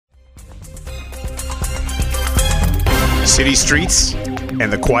city streets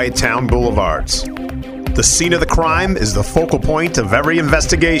and the quiet town boulevards. The scene of the crime is the focal point of every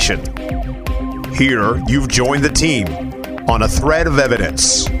investigation. Here, you've joined the team on a thread of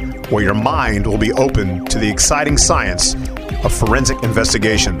evidence, where your mind will be open to the exciting science of forensic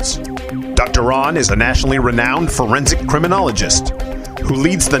investigations. DrRon is a nationally renowned forensic criminologist who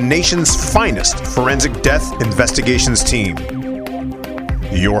leads the nation's finest forensic death investigations team.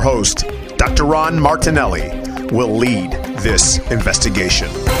 Your host, DrRon Martinelli, will lead this investigation.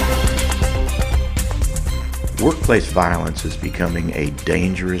 Workplace violence is becoming a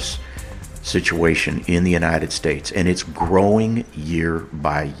dangerous situation in the United States, and it's growing year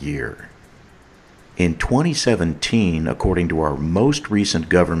by year. In 2017, according to our most recent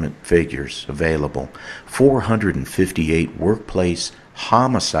government figures available, 458 workplace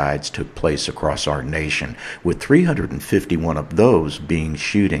homicides took place across our nation, with 351 of those being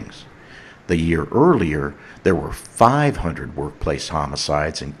shootings. The year earlier, there were 500 workplace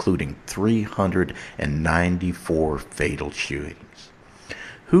homicides, including 394 fatal shootings.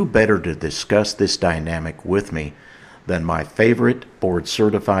 Who better to discuss this dynamic with me than my favorite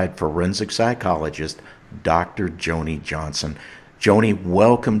board-certified forensic psychologist, Dr. Joni Johnston. Joni,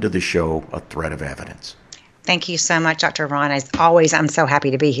 welcome to the show, A Thread of Evidence. Thank you so much, Dr. Ron. As always, I'm so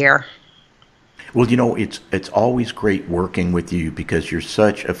happy to be here. Well, you know, it's always great working with you because you're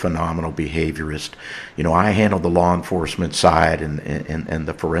such a phenomenal behaviorist. You know, I handle the law enforcement side and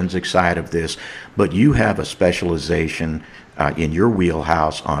the forensic side of this, but you have a specialization in your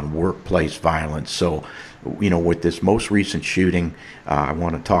wheelhouse on workplace violence. So, you know, with this most recent shooting, I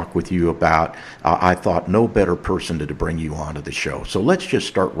want to talk with you about, I thought no better person to bring you onto the show. So let's just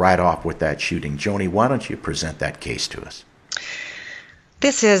start right off with that shooting. Joni, why don't you present that case to us?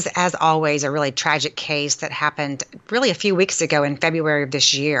 This is, as always, a really tragic case that happened really a few weeks ago in February of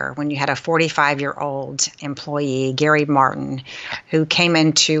this year, when you had a 45-year-old employee, Gary Martin, who came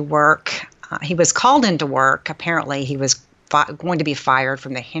into work. He was called into work. Apparently, he was going to be fired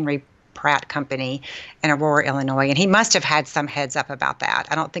from the Henry Pratt Company in Aurora, Illinois, and he must have had some heads up about that.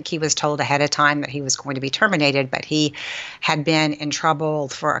 I don't think he was told ahead of time that he was going to be terminated, but he had been in trouble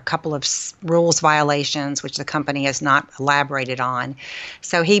for a couple of rules violations, which the company has not elaborated on.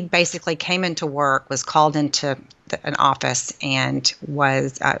 So he basically came into work, was called into an office, and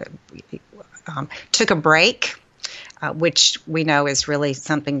was took a break, which we know is really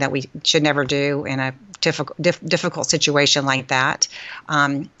something that we should never do in a difficult situation like that.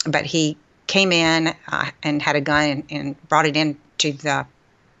 But he came in and had a gun and brought it into the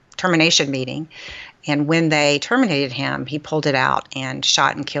termination meeting. And when they terminated him, he pulled it out and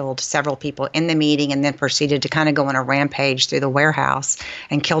shot and killed several people in the meeting, and then proceeded to kind of go on a rampage through the warehouse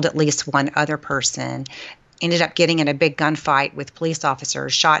and killed at least one other person. Ended up getting in a big gunfight with police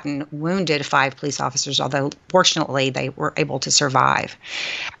officers, shot and wounded 5 police officers, although fortunately they were able to survive.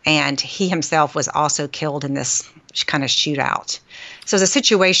 And he himself was also killed in this kind of shootout. So it's a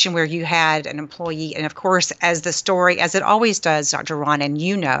situation where you had an employee, and of course, as the story, as it always does, Dr. Ron, and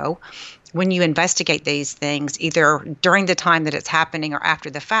you know, when you investigate these things, either during the time that it's happening or after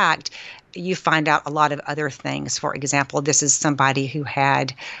the fact, you find out a lot of other things. For example, this is somebody who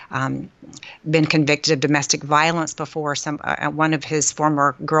had been convicted of domestic violence before. One of his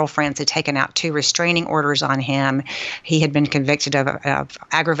former girlfriends had taken out 2 restraining orders on him. He had been convicted of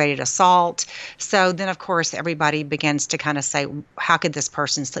aggravated assault. So then, of course, everybody begins to kind of say, how could this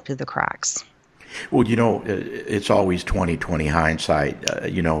person slip through the cracks? Well, you know, it's always 20/20 hindsight.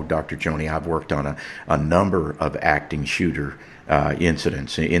 You know, Dr. Joni, I've worked on a number of acting shooter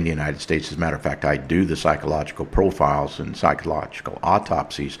incidents in the United States. As a matter of fact, I do the psychological profiles and psychological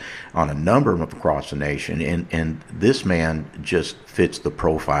autopsies on a number of them across the nation, and this man just fits the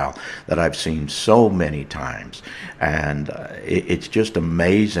profile that I've seen so many times. And it's just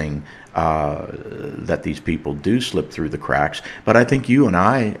amazing that these people do slip through the cracks. But I think you and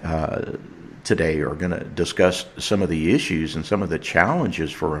I today are going to discuss some of the issues and some of the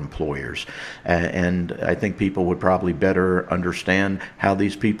challenges for employers. And I think people would probably better understand how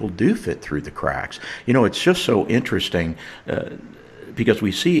these people do fit through the cracks. You know, it's just so interesting because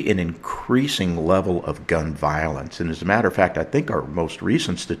we see an increasing level of gun violence. And as a matter of fact, I think our most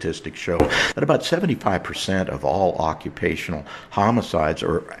recent statistics show that about 75% of all occupational homicides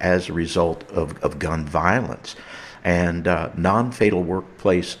are as a result of gun violence. And non-fatal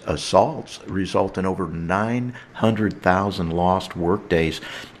workplace assaults result in over 900,000 lost workdays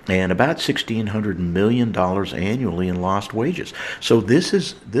and about $1,600 million annually in lost wages. So this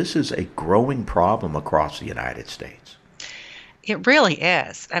is a growing problem across the United States. It really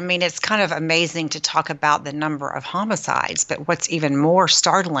is. I mean, it's kind of amazing to talk about the number of homicides, but what's even more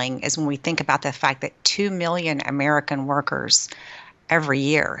startling is when we think about the fact that 2 million American workers every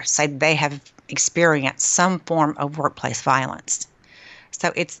year say they have experienced some form of workplace violence.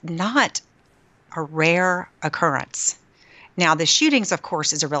 So it's not a rare occurrence. Now, the shootings, of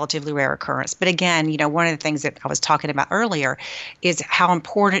course, is a relatively rare occurrence. But again, one of the things that I was talking about earlier is how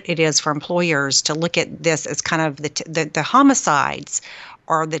important it is for employers to look at this as kind of the homicides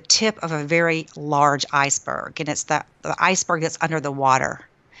are the tip of a very large iceberg. And it's the iceberg that's under the water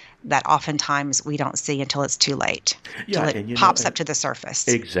that oftentimes we don't see until it's too late, Yeah, until it pops up to the surface.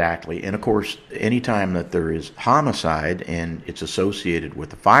 Exactly. And of course, anytime that there is homicide and it's associated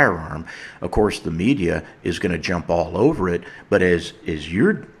with a firearm, of course, the media is going to jump all over it. But as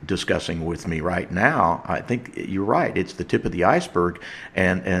you're discussing with me right now, I think you're right. It's the tip of the iceberg,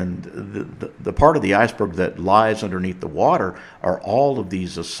 and the part of the iceberg that lies underneath the water are all of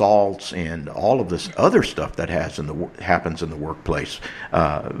these assaults and all of this other stuff that happens in the workplace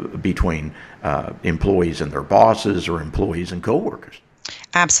between employees and their bosses or employees and coworkers.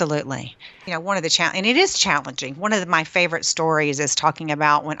 Absolutely. One of the and it is challenging. One of my favorite stories is talking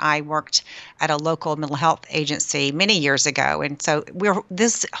about when I worked at a local mental health agency many years ago. And so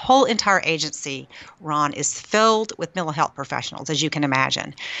this whole entire agency, Ron, is filled with mental health professionals, as you can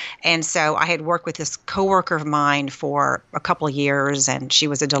imagine. And so I had worked with this coworker of mine for a couple of years, and she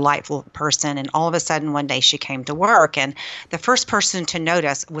was a delightful person. And all of a sudden, one day she came to work, and the first person to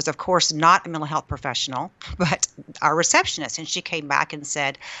notice was, of course, not a mental health professional, but our receptionist. And she came back and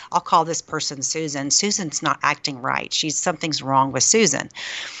said, "I'll call this person Susan. Susan's not acting right. Something's wrong with Susan."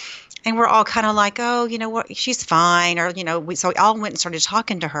 And we're all kind of like, "Oh, you know what? She's fine." Or, so we all went and started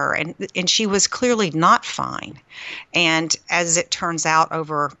talking to her, and she was clearly not fine. And as it turns out,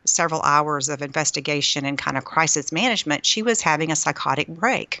 over several hours of investigation and kind of crisis management, she was having a psychotic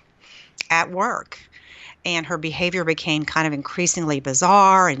break at work. And her behavior became kind of increasingly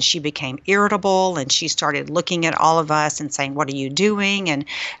bizarre, and she became irritable, and she started looking at all of us and saying, "What are you doing?"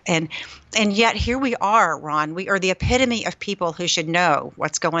 And yet here we are, Ron. We are the epitome of people who should know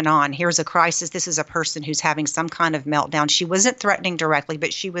what's going on. Here's a crisis. This is a person who's having some kind of meltdown. She wasn't threatening directly,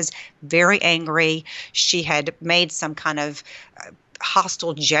 but she was very angry. She had made some kind of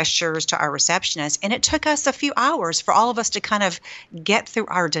hostile gestures to our receptionist, and it took us a few hours for all of us to kind of get through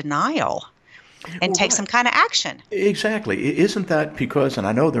our denial and take some kind of action. Exactly. Isn't that because, and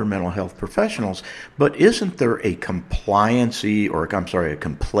I know they're mental health professionals, but isn't there a complacency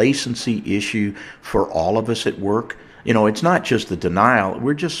issue for all of us at work? It's not just the denial.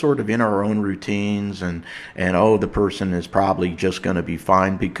 We're just sort of in our own routines and the person is probably just going to be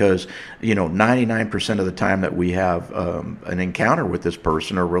fine because, 99% of the time that we have an encounter with this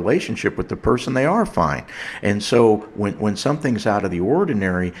person or relationship with the person, they are fine. And so when something's out of the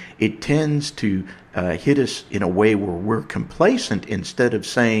ordinary, it tends to hit us in a way where we're complacent instead of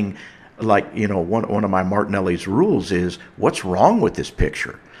saying, like, one of my Martinelli's rules is, what's wrong with this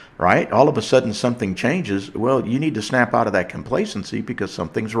picture? Right? All of a sudden something changes. Well, you need to snap out of that complacency because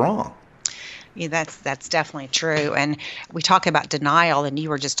something's wrong. Yeah, that's definitely true. And we talk about denial, and you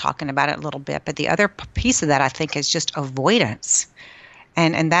were just talking about it a little bit. But the other piece of that, I think, is just avoidance.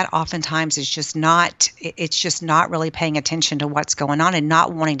 And that oftentimes is just not really paying attention to what's going on and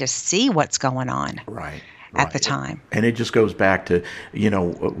not wanting to see what's going on. Right. At the time. And it just goes back to,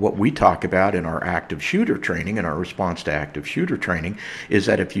 what we talk about in our active shooter training and our response to active shooter training is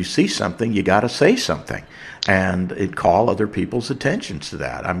that if you see something, you got to say something and call other people's attention to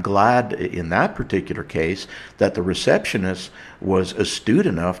that. I'm glad in that particular case that the receptionist was astute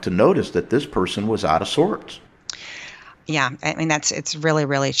enough to notice that this person was out of sorts. Yeah, I mean, it's really,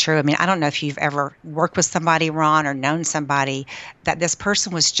 really true. I mean, I don't know if you've ever worked with somebody, Ron, or known somebody that this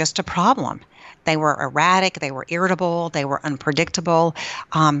person was just a problem. They were erratic, they were irritable, they were unpredictable,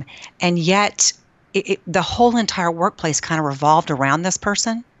 and yet the whole entire workplace kind of revolved around this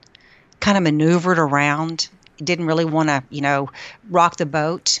person, kind of maneuvered around, didn't really want to, rock the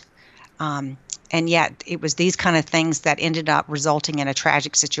boat. And yet it was these kind of things that ended up resulting in a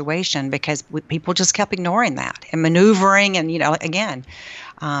tragic situation because people just kept ignoring that and maneuvering and, again.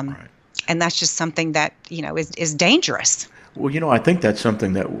 Right. And that's just something that, is dangerous. Well, I think that's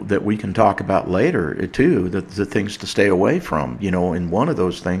something that we can talk about later too. The things to stay away from, and one of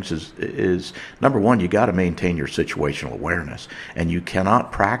those things is number one, you got to maintain your situational awareness, and you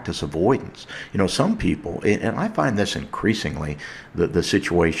cannot practice avoidance. Some people, and I find this increasingly, the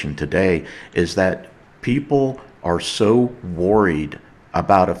situation today is that people are so worried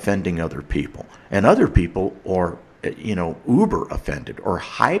about offending other people, and other people are uber offended or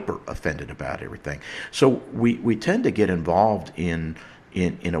hyper offended about everything. So we tend to get involved in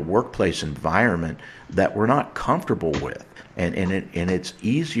a workplace environment that we're not comfortable with, and it's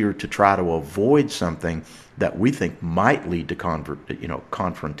easier to try to avoid something that we think might lead to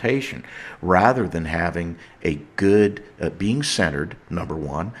confrontation, rather than having a good being centered, number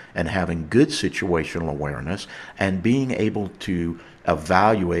one, and having good situational awareness and being able to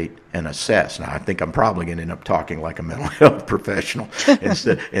evaluate and assess. Now, I think I'm probably going to end up talking like a mental health professional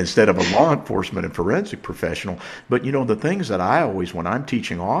instead of a law enforcement and forensic professional. But, the things that I always, when I'm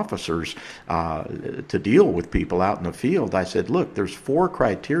teaching officers to deal with people out in the field, I said, look, there's 4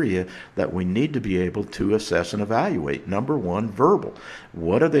 criteria that we need to be able to assess and evaluate. Number one, verbal.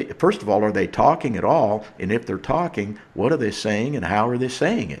 What are they? First of all, are they talking at all? And if they're talking, what are they saying and how are they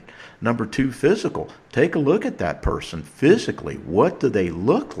saying it? Number 2, physical. Take a look at that person physically. What do they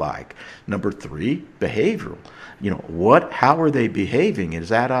look like? Number 3, behavioral. How are they behaving? Is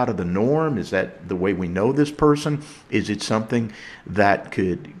that out of the norm? Is that the way we know this person? Is it something that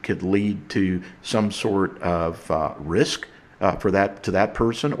could lead to some sort of risk to that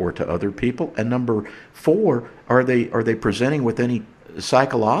person or to other people? And number 4, are they presenting with any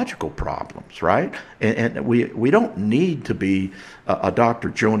psychological problems, right? And we don't need to be a Dr.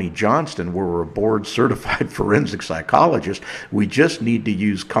 Joni Johnston where we're a board certified forensic psychologist. We just need to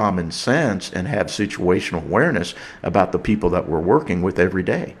use common sense and have situational awareness about the people that we're working with every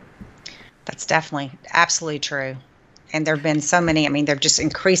day. That's definitely absolutely true. And there have been so many, they're just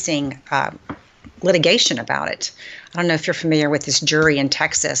increasing litigation about it. I don't know if you're familiar with this jury in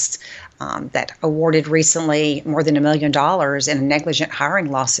Texas that awarded recently more than $1 million in a negligent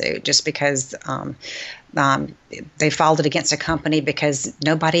hiring lawsuit just because they filed it against a company because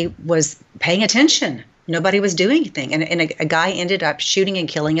nobody was paying attention. Nobody was doing anything. And a guy ended up shooting and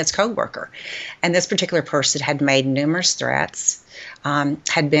killing his coworker. And this particular person had made numerous threats,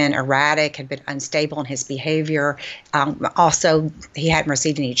 had been erratic, had been unstable in his behavior. Also, he hadn't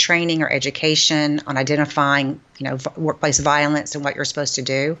received any training or education on identifying, workplace violence and what you're supposed to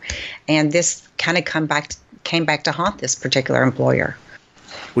do. And this kind of came back to haunt this particular employer.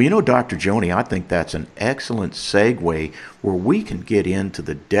 Well, Dr. Joni, I think that's an excellent segue where we can get into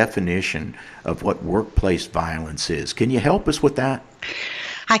the definition of what workplace violence is. Can you help us with that?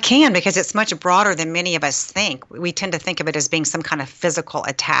 I can, because it's much broader than many of us think. We tend to think of it as being some kind of physical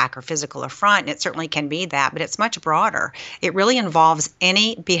attack or physical affront, and it certainly can be that, but it's much broader. It really involves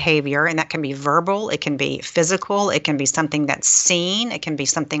any behavior, and that can be verbal, it can be physical, it can be something that's seen, it can be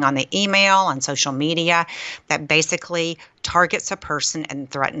something on the email, on social media, that basically targets a person and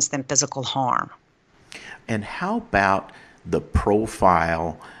threatens them physical harm. And how about the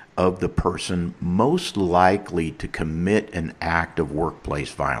profile of the person most likely to commit an act of workplace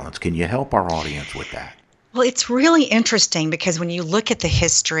violence? Can you help our audience with that? Well, it's really interesting because when you look at the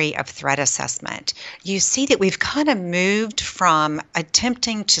history of threat assessment, you see that we've kind of moved from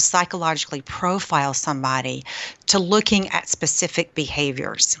attempting to psychologically profile somebody to looking at specific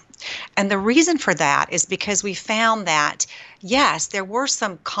behaviors. And the reason for that is because we found that, yes, there were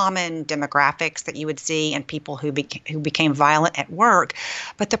some common demographics that you would see in people who became violent at work,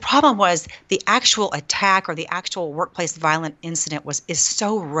 but the problem was the actual attack or the actual workplace violent incident is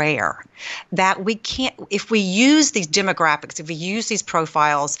so rare that we can't, if we use these demographics, if we use these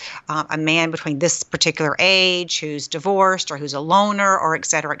profiles, a man between this particular age who's divorced or who's a loner or et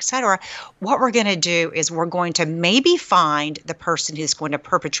cetera, what we're going to do is we're going to maybe find the person who's going to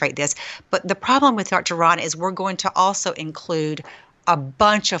perpetrate this. But the problem with DrRon is we're going to also include a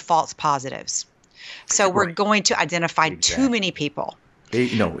bunch of false positives. So we're going to identify too many people.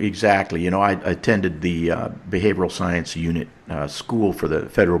 Exactly. I attended the behavioral science unit school for the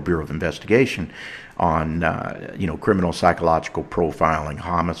Federal Bureau of Investigation on, criminal psychological profiling,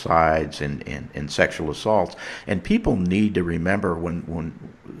 homicides, and sexual assaults. And people need to remember when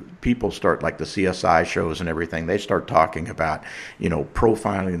people start, like the CSI shows and everything, they start talking about,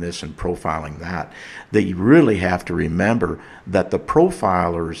 profiling this and profiling that. They really have to remember that the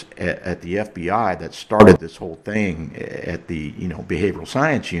profilers at the FBI that started this whole thing at the, behavioral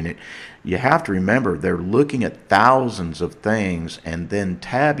science unit, you have to remember they're looking at thousands of things and then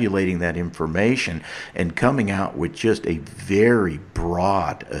tabulating that information and coming out with just a very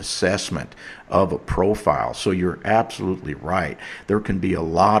broad assessment of a profile. So you're absolutely right. There can be a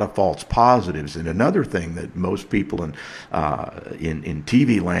lot of false positives. And another thing that most people in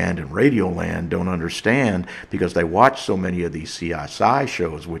TV land and radio land don't understand, because they watch so many of these CSI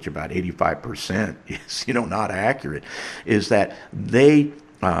shows, which about 85% is not accurate, is that they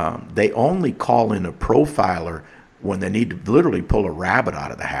only call in a profiler when they need to literally pull a rabbit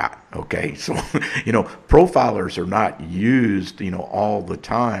out of the hat. Okay, so profilers are not used all the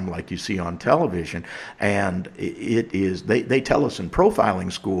time like you see on television, and it is they tell us in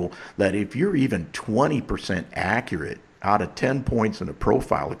profiling school that if you're even 20% accurate out of 10 points in a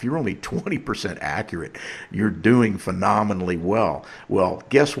profile, if you're only 20% accurate, you're doing phenomenally well. Well,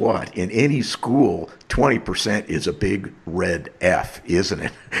 guess what? In any school, 20% is a big red F, isn't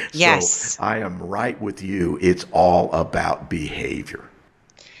it? Yes. So I am right with you. It's all about behavior.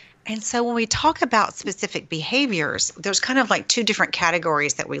 And so when we talk about specific behaviors, there's kind of like two different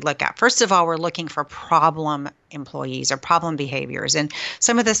categories that we look at. First of all, we're looking for problem employees or problem behaviors. And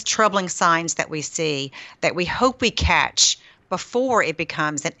some of the troubling signs that we see that we hope we catch before it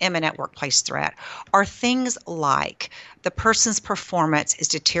becomes an imminent workplace threat are things like the person's performance is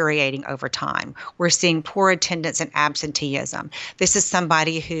deteriorating over time. We're seeing poor attendance and absenteeism. This is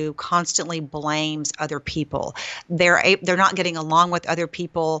somebody who constantly blames other people. They're not getting along with other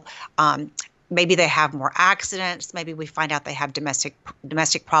people. Maybe they have more accidents. Maybe we find out they have domestic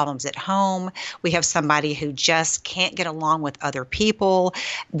problems at home. We have somebody who just can't get along with other people.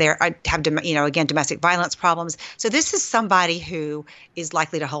 They have domestic violence problems. So this is somebody who is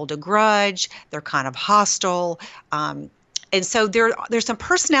likely to hold a grudge. They're kind of hostile. And so there's some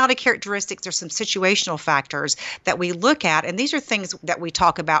personality characteristics, there's some situational factors that we look at, and these are things that we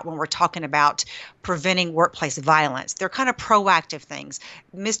talk about when we're talking about preventing workplace violence. They're kind of proactive things.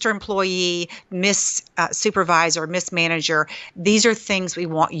 Mr. Employee, Miss Supervisor, Miss Manager, these are things we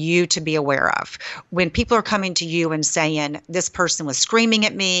want you to be aware of. When people are coming to you and saying, this person was screaming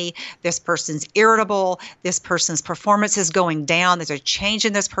at me, this person's irritable, this person's performance is going down, there's a change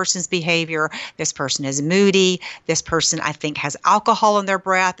in this person's behavior, this person is moody, this person, I think, has alcohol in their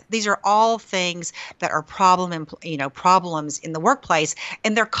breath. These are all things that are problems in the workplace,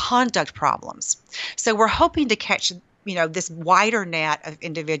 and they're conduct problems. So we're hoping to catch this wider net of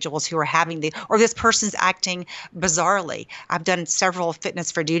individuals who are having or this person's acting bizarrely. I've done several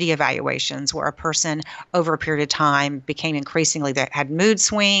fitness for duty evaluations where a person over a period of time became increasingly, they had mood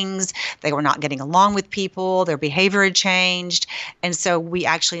swings, they were not getting along with people, their behavior had changed. And so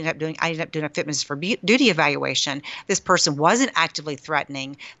I ended up doing a fitness for duty evaluation. This person wasn't actively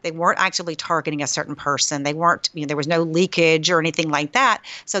threatening. They weren't actively targeting a certain person. They weren't, there was no leakage or anything like that.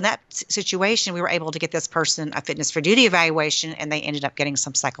 So in that situation, we were able to get this person a fitness for duty evaluation, and they ended up getting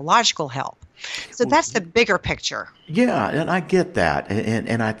some psychological help. So that's the bigger picture. Yeah, and I get that.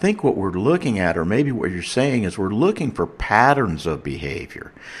 And I think what we're looking at, or maybe what you're saying, is we're looking for patterns of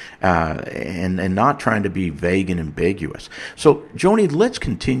behavior and not trying to be vague and ambiguous. So, Joni, let's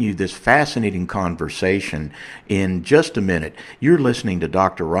continue this fascinating conversation in just a minute. You're listening to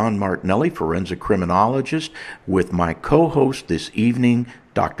Dr. Ron Martinelli, forensic criminologist, with my co-host this evening,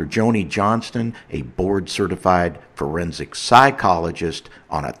 Dr. Joni Johnston, a board-certified forensic psychologist,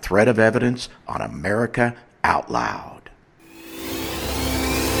 on A Thread of Evidence on America Out Loud.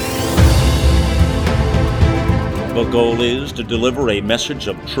 The goal is to deliver a message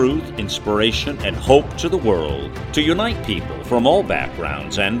of truth, inspiration, and hope to the world, to unite people from all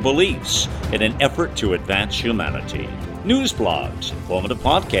backgrounds and beliefs in an effort to advance humanity. News blogs, informative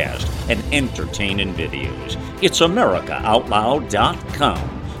podcasts, and entertaining videos. It's AmericaOutloud.com,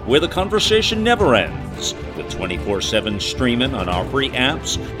 where the conversation never ends, with 24/7 streaming on our free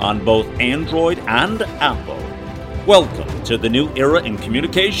apps on both Android and Apple. Welcome to the new era in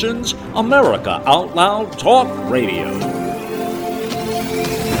communications, America Out Loud Talk Radio.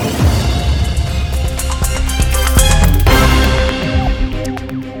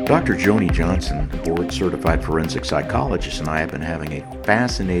 Dr. Joni Johnston, board-certified forensic psychologist, and I have been having a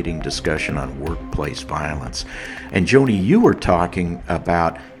fascinating discussion on workplace violence. And Joni, you were talking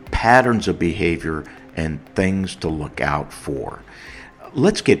about patterns of behavior and things to look out for.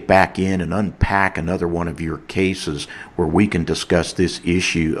 Let's get back in and unpack another one of your cases where we can discuss this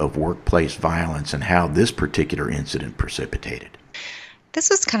issue of workplace violence and how this particular incident precipitated. This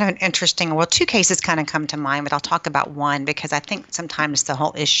was kind of an interesting, two cases kind of come to mind, but I'll talk about one because I think sometimes the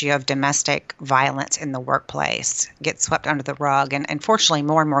whole issue of domestic violence in the workplace gets swept under the rug. And unfortunately,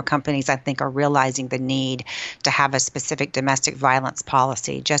 more and more companies, I think, are realizing the need to have a specific domestic violence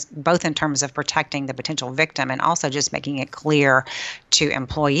policy, just both in terms of protecting the potential victim and also just making it clear to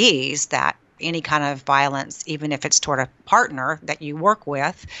employees that any kind of violence, even if it's toward a partner that you work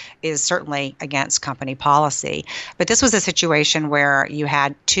with, is certainly against company policy. But this was a situation where you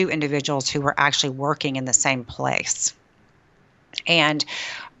had two individuals who were actually working in the same place. And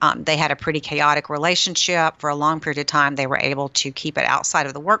they had a pretty chaotic relationship for a long period of time. They were able to keep it outside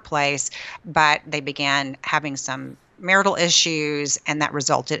of the workplace, but they began having some marital issues, and that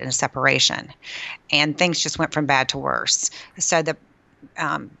resulted in a separation. And things just went from bad to worse. So the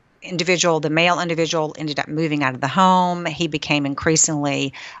male individual ended up moving out of the home. He became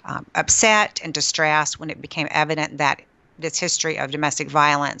increasingly upset and distressed when it became evident that this history of domestic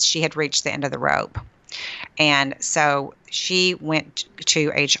violence, she had reached the end of the rope. And so she went to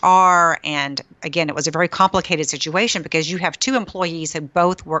HR, and again, it was a very complicated situation because you have two employees who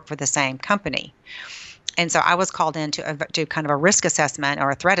both work for the same company. And so I was called in to do kind of a risk assessment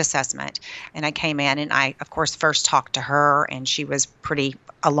or a threat assessment. And I came in and I, of course, first talked to her, and she was pretty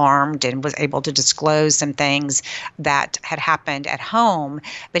alarmed and was able to disclose some things that had happened at home.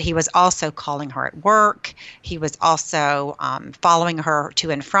 But he was also calling her at work. He was also following her to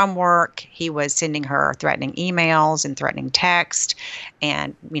and from work. He was sending her threatening emails and threatening text.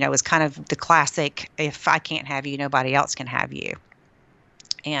 And, it was kind of the classic, if I can't have you, nobody else can have you.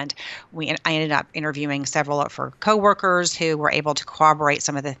 And I ended up interviewing several of her coworkers who were able to corroborate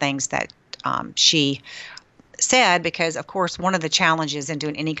some of the things that she said, because, of course, one of the challenges in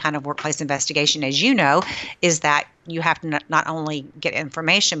doing any kind of workplace investigation, as you know, is that you have to not only get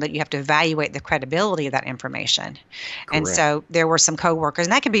information, but you have to evaluate the credibility of that information. Correct. And so there were some coworkers,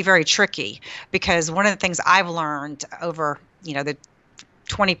 and that can be very tricky, because one of the things I've learned over, the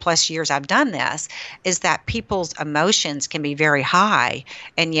 20 plus years I've done this is that people's emotions can be very high,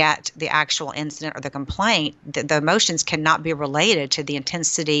 and yet the actual incident or the complaint, the emotions cannot be related to the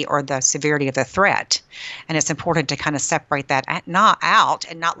intensity or the severity of the threat. And it's important to kind of separate that out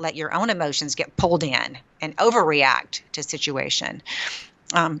and not let your own emotions get pulled in and overreact to situation.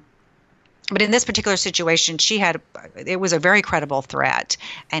 But in this particular situation, it was a very credible threat,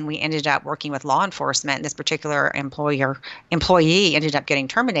 and we ended up working with law enforcement. This particular employee ended up getting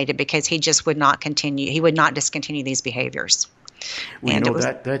terminated because he just would not continue. He would not discontinue these behaviors. Well,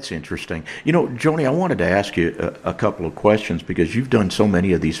 that's interesting. Joni, I wanted to ask you a couple of questions, because you've done so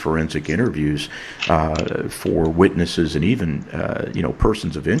many of these forensic interviews for witnesses and even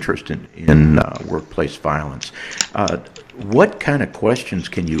persons of interest in workplace violence. What kind of questions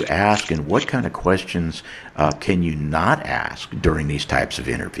can you ask, and what kind of questions can you not ask during these types of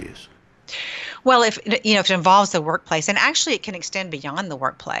interviews? Well, if it involves the workplace, and actually it can extend beyond the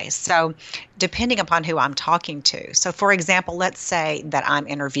workplace. So depending upon who I'm talking to. So for example, let's say that I'm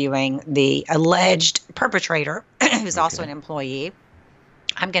interviewing the alleged perpetrator, who's also an employee.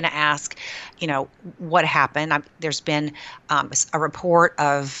 I'm going to ask, what happened. There's been a report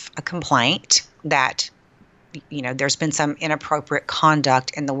of a complaint that there's been some inappropriate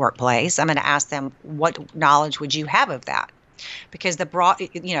conduct in the workplace. I'm going to ask them, what knowledge would you have of that? Because the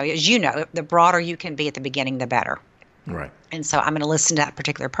broader you can be at the beginning, the better. Right. And so I'm going to listen to that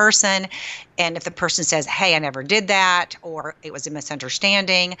particular person. And if the person says, hey, I never did that, or it was a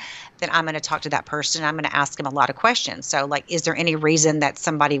misunderstanding, then I'm going to talk to that person. I'm going to ask them a lot of questions. So, like, is there any reason that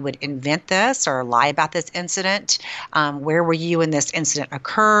somebody would invent this or lie about this incident? Where were you when this incident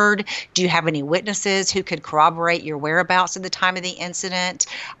occurred? Do you have any witnesses who could corroborate your whereabouts at the time of the incident?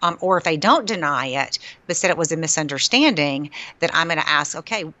 Or if they don't deny it, but said it was a misunderstanding, then I'm going to ask,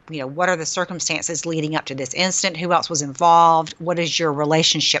 okay, what are the circumstances leading up to this incident? Who else was involved? What is your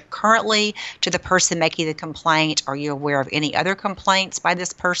relationship currently to the person making the complaint? Are you aware of any other complaints by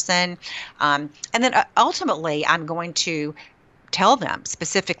this person? And then ultimately, I'm going to tell them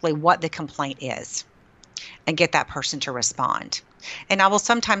specifically what the complaint is and get that person to respond. And I will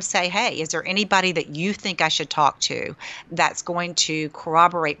sometimes say, hey, is there anybody that you think I should talk to that's going to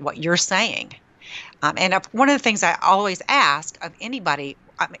corroborate what you're saying? And one of the things I always ask of anybody,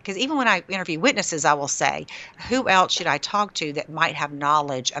 because even when I interview witnesses, I will say, who else should I talk to that might have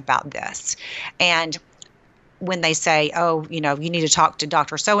knowledge about this? And when they say, oh, you need to talk to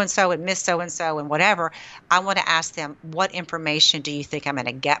Dr. So-and-so and Miss So-and-so and whatever, I want to ask them, what information do you think I'm going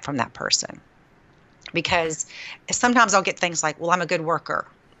to get from that person? Because sometimes I'll get things like, well, I'm a good worker.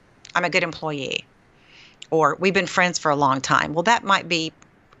 I'm a good employee. Or we've been friends for a long time. Well, that might be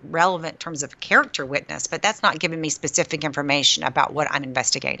relevant in terms of character witness, but that's not giving me specific information about what I'm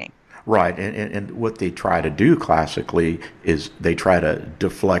investigating. Right, and what they try to do classically is they try to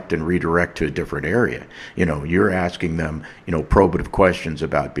deflect and redirect to a different area. You're asking them, probative questions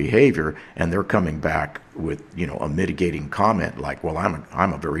about behavior, and they're coming back with, a mitigating comment like, well,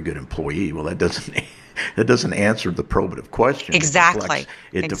 I'm a very good employee. Well, that doesn't answer the probative question. Exactly.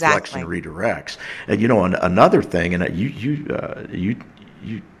 It deflects and redirects. And another thing, and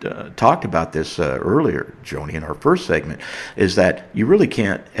you talked about this earlier, Joni, in our first segment, is that you really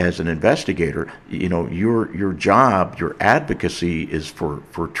can't, as an investigator, your job, your advocacy is for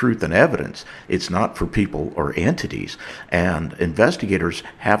truth and evidence. It's not for people or entities. And investigators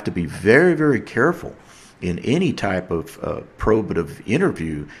have to be very, very careful in any type of probative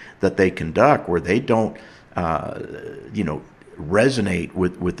interview that they conduct where they don't, resonate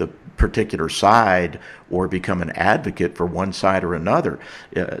with the particular side or become an advocate for one side or another,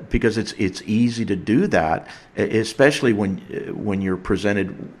 because it's easy to do that, especially when you're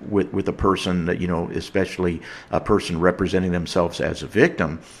presented with a person that, especially a person representing themselves as a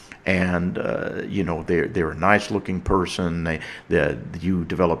victim. And they're a nice looking person. You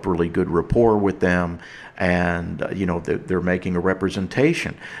develop really good rapport with them, and they're making a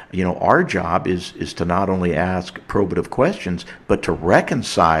representation. Our job is to not only ask probative questions, but to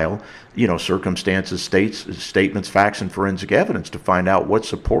reconcile circumstances, statements, facts, and forensic evidence to find out what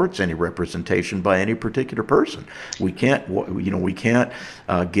supports any representation by any particular person. We can't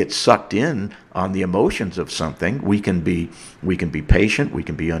get sucked in on the emotions of something. We can be patient, we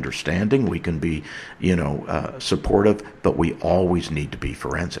can be understanding, we can be supportive, but we always need to be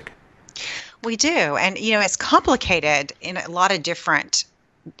forensic. We do, and it's complicated in a lot of different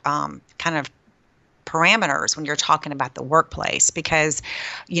kind of parameters when you're talking about the workplace, because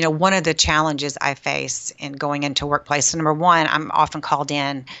one of the challenges I face in going into workplace, number one, I'm often called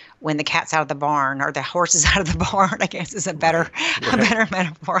in when the cat's out of the barn or the horse is out of the barn, I guess is a better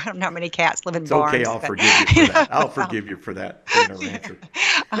metaphor. I don't know how many cats live in barns. Okay, I'll forgive you for that. I'll forgive you for that, being a rancher.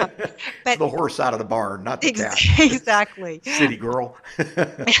 But the horse out of the barn, not the cat. Exactly. City girl.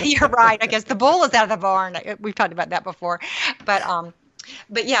 You're right. I guess the bull is out of the barn. We've talked about that before.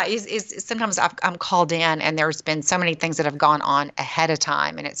 But yeah, sometimes I'm called in and there's been so many things that have gone on ahead of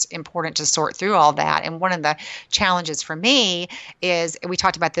time, and it's important to sort through all that. And one of the challenges for me is, we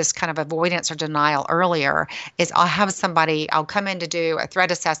talked about this kind of avoidance or denial earlier, is I'll come in to do a threat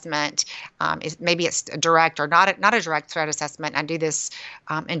assessment. Maybe it's a direct or not a direct threat assessment. I do this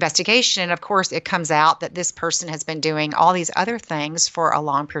investigation, and of course it comes out that this person has been doing all these other things for a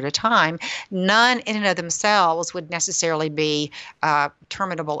long period of time. None in and of themselves would necessarily be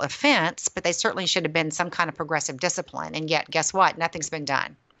terminable offense, but they certainly should have been some kind of progressive discipline. And yet, guess what? Nothing's been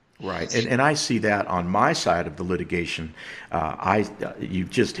done. Right, and I see that on my side of the litigation. You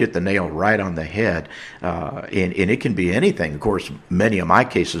just hit the nail right on the head, and it can be anything. Of course, many of my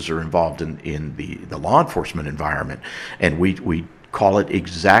cases are involved in the law enforcement environment, and we call it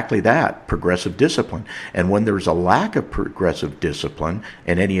exactly that, progressive discipline. And when there's a lack of progressive discipline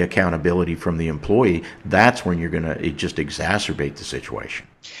and any accountability from the employee, that's when you're going to just exacerbate the situation.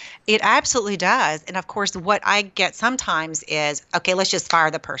 It absolutely does. And of course, what I get sometimes is, okay, let's just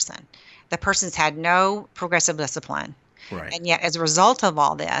fire the person. The person's had no progressive discipline. Right. And yet, as a result of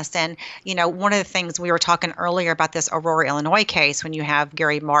all this, and one of the things we were talking earlier about this Aurora, Illinois case, when you have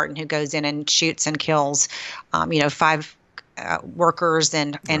Gary Martin who goes in and shoots and kills, 5 workers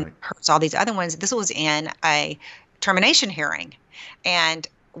and Right. hurts all these other ones. This was in a termination hearing. And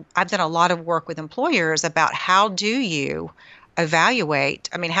I've done a lot of work with employers about how do you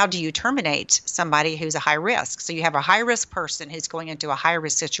terminate somebody who's a high risk? So you have a high risk person who's going into a high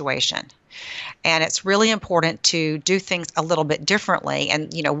risk situation. And it's really important to do things a little bit differently.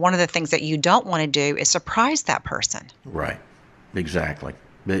 And, one of the things that you don't want to do is surprise that person. Right. Exactly.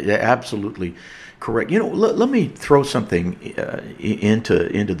 Absolutely correct. Let me throw something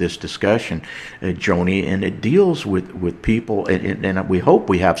into this discussion, Joni, and it deals with people, and we hope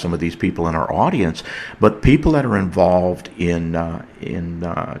we have some of these people in our audience, but people that are involved in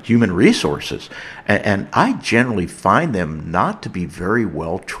human resources, and I generally find them not to be very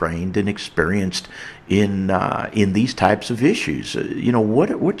well trained and experienced in these types of issues.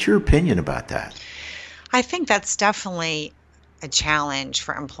 What's your opinion about that? I think that's definitely a challenge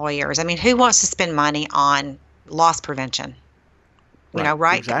for employers. I mean, who wants to spend money on loss prevention?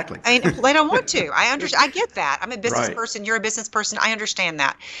 Right? Exactly. I mean, they don't want to. I get that. I'm a business Right. person. You're a business person. I understand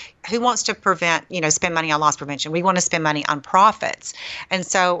that. Who wants to spend money on loss prevention? We want to spend money on profits. And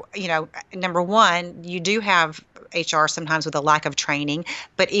so, number one, you do have HR sometimes with a lack of training,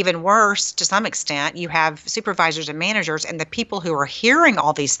 but even worse, to some extent, you have supervisors and managers, and the people who are hearing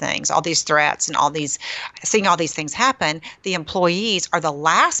all these things, all these threats, and seeing all these things happen, the employees are the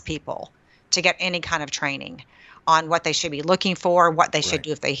last people to get any kind of training on what they should be looking for, what they should Right.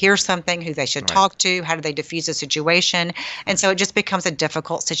 do if they hear something, who they should Right. talk to, how do they diffuse a situation. And so it just becomes a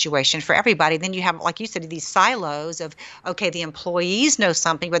difficult situation for everybody. Then you have, like you said, these silos of, okay, the employees know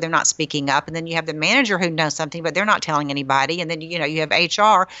something, but they're not speaking up. And then you have the manager who knows something, but they're not telling anybody. And then, you have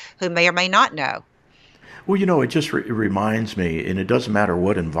HR who may or may not know. Well, it just reminds me, and it doesn't matter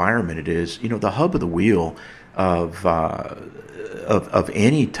what environment it is. The hub of the wheel of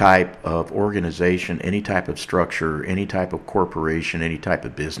any type of organization, any type of structure, any type of corporation, any type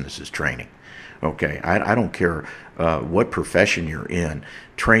of business is training. Okay, I don't care what profession you're in.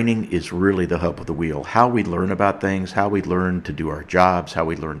 Training is really the hub of the wheel. How we learn about things, how we learn to do our jobs, how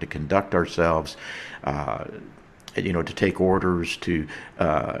we learn to conduct ourselves, to take orders, to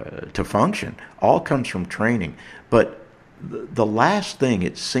function, all comes from training. But the last thing,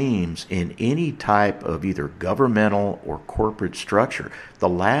 it seems, in any type of either governmental or corporate structure, the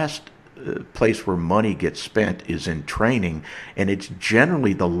last place where money gets spent is in training, and it's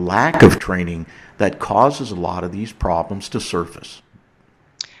generally the lack of training that causes a lot of these problems to surface.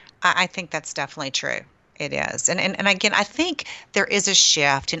 I think that's definitely true. It is. And again, I think there is a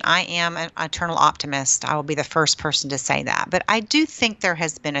shift, and I am an eternal optimist. I will be the first person to say that. But I do think there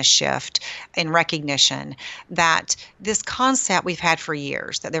has been a shift in recognition that this concept we've had for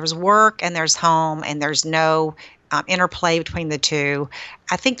years, that there's work and there's home and there's no interplay between the two.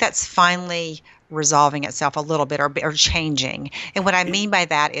 I think that's finally resolving itself a little bit, or changing. And what I mean by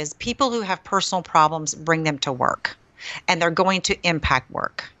that is people who have personal problems bring them to work, and they're going to impact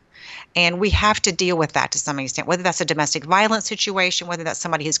work. And we have to deal with that to some extent, whether that's a domestic violence situation, whether that's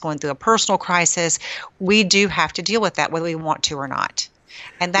somebody who's going through a personal crisis. We do have to deal with that whether we want to or not.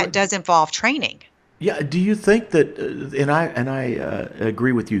 And that does involve training. Yeah. Do you think that, and I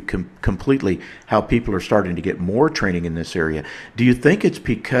agree with you completely, how people are starting to get more training in this area. Do you think it's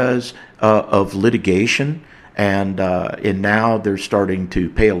because of litigation? And now they're starting to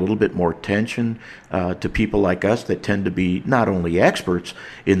pay a little bit more attention to people like us that tend to be not only experts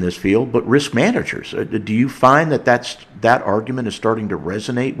in this field, but risk managers. Do you find that argument is starting to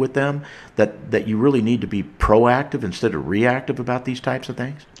resonate with them, that you really need to be proactive instead of reactive about these types of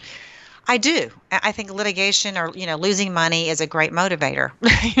things? I do. I think litigation or losing money is a great motivator.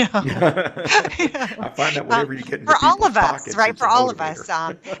 I find that whenever you get into for all of us, pockets, right? For all of motivator.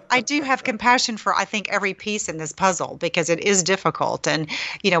 us, I do have compassion for I think every piece in this puzzle, because it is difficult. And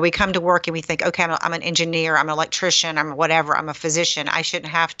we come to work and we think, okay, I'm an engineer, I'm an electrician, I'm whatever, I'm a physician. I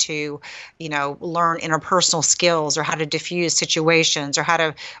shouldn't have to, learn interpersonal skills or how to diffuse situations or how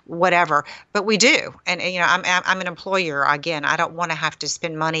to whatever. But we do. And I'm an employer. Again, I don't want to have to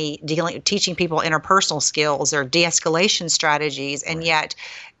spend money teaching people interpersonal skills or de-escalation strategies. And yet,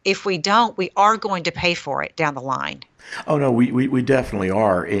 if we don't, we are going to pay for it down the line. Oh, no, we definitely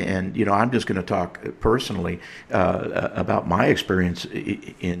are. And, I'm just going to talk personally about my experience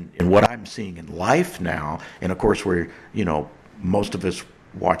in what I'm seeing in life now. And, of course, most of us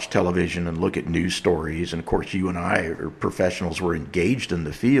watch television and look at news stories. And, of course, you and I are professionals, we're engaged in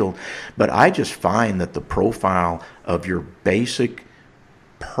the field. But I just find that the profile of your basic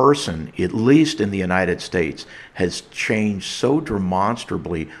person, at least in the United States, has changed so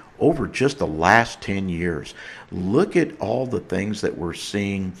demonstrably over just the last 10 years. Look at all the things that we're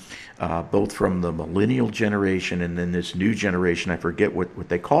seeing, both from the millennial generation and then this new generation. I forget what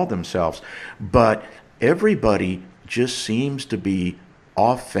they call themselves, but everybody just seems to be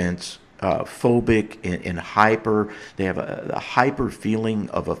offense phobic and hyper. They have a hyper feeling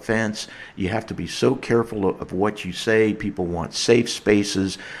of offense. You have to be so careful of what you say. People want safe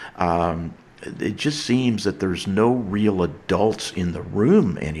spaces. It just seems that there's no real adults in the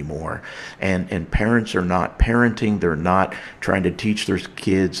room anymore, and parents are not parenting. They're not trying to teach their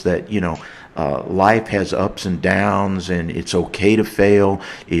kids that life has ups and downs, and it's okay to fail.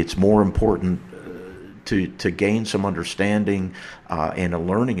 It's more important to gain some understanding and a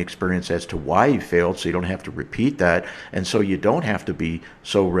learning experience as to why you failed, so you don't have to repeat that, and so you don't have to be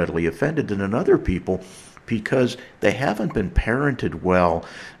so readily offended in other people because they haven't been parented well.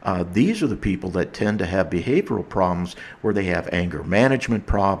 These are the people that tend to have behavioral problems where they have anger management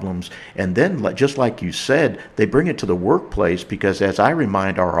problems, and then, just like you said, they bring it to the workplace because, as I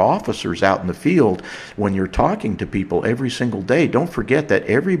remind our officers out in the field, when you're talking to people every single day, don't forget that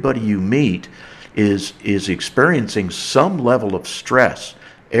everybody you meet is experiencing some level of stress.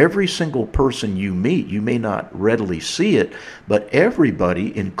 Every single person you meet, you may not readily see it, but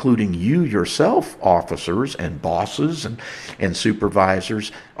everybody, including you yourself, officers and bosses and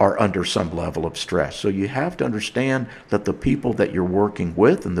supervisors, are under some level of stress. So you have to understand that the people that you're working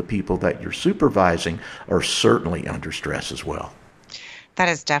with and the people that you're supervising are certainly under stress as well. That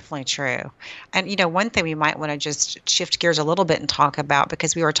is definitely true. And, one thing we might want to just shift gears a little bit and talk about,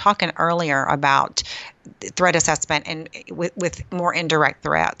 because we were talking earlier about threat assessment and with more indirect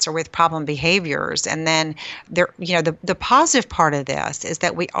threats or with problem behaviors. And then the positive part of this is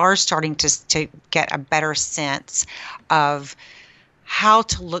that we are starting to get a better sense of how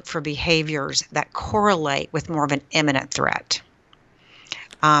to look for behaviors that correlate with more of an imminent threat.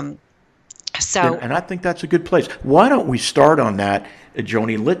 And I think that's a good place. Why don't we start on that,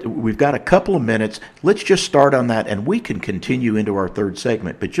 Joni? We've got a couple of minutes. Let's just start on that, and we can continue into our third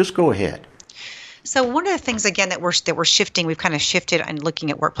segment. But just go ahead. So one of the things, again, that we're shifting, we've kind of shifted and looking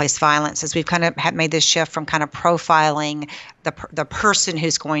at workplace violence, is we've kind of have made this shift from kind of profiling the person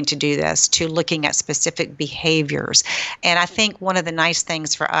who's going to do this to looking at specific behaviors. And I think one of the nice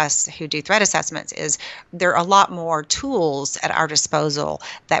things for us who do threat assessments is there are a lot more tools at our disposal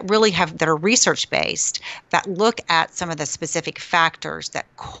that are research based, that look at some of the specific factors that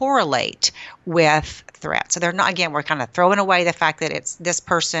correlate with threat. So they're not, again, we're kind of throwing away the fact that it's this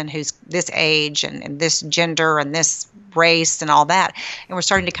person who's this age and this gender and this race and all that. And we're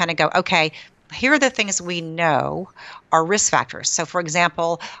starting to kind of go, okay, here are the things we know are risk factors. So, for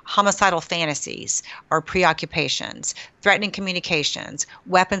example, homicidal fantasies or preoccupations, threatening communications,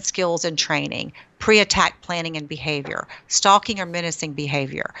 weapon skills and training, pre-attack planning and behavior, stalking or menacing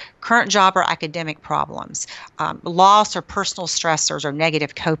behavior, current job or academic problems, loss or personal stressors or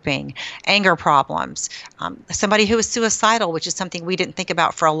negative coping, anger problems, somebody who is suicidal, which is something we didn't think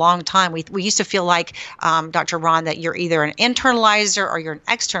about for a long time. We used to feel like, DrRon, that you're either an internalizer or you're an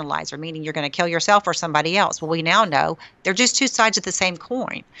externalizer, meaning you're going to kill yourself or somebody else. Well, we now know they're just two sides of the same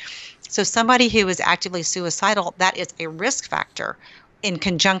coin. So somebody who is actively suicidal, that is a risk factor in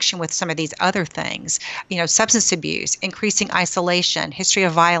conjunction with some of these other things, substance abuse, increasing isolation, history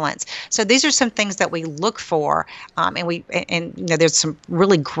of violence. So these are some things that we look for, and there's some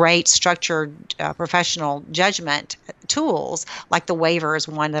really great structured professional judgment tools, like the waiver is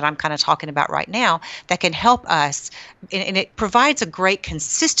one that I'm kind of talking about right now, that can help us, and it provides a great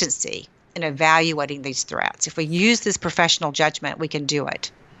consistency in evaluating these threats. If we use this professional judgment, we can do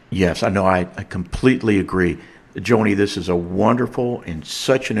it. Yes, I know. I completely agree. Joni, this is a wonderful and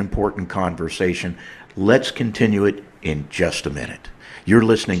such an important conversation. Let's continue it in just a minute. You're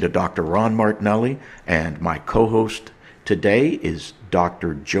listening to Dr. Ron Martinelli, and my co-host today is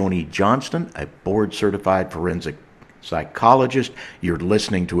Dr. Joni Johnston, a board-certified forensic psychologist. You're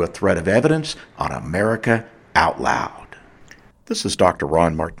listening to A Thread of Evidence on America Out Loud. This is Dr.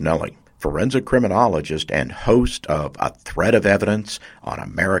 Ron Martinelli, forensic criminologist and host of A Thread of Evidence on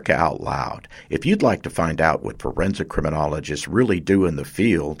America Out Loud. If you'd like to find out what forensic criminologists really do in the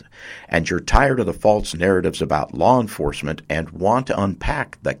field, and you're tired of the false narratives about law enforcement and want to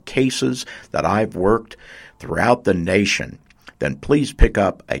unpack the cases that I've worked throughout the nation, then please pick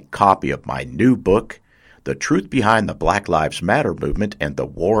up a copy of my new book, The Truth Behind the Black Lives Matter Movement and the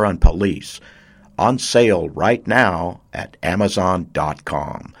War on Police, on sale right now at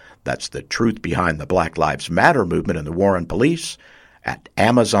Amazon.com. That's The Truth Behind the Black Lives Matter Movement and the War on Police at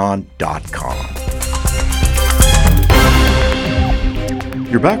Amazon.com.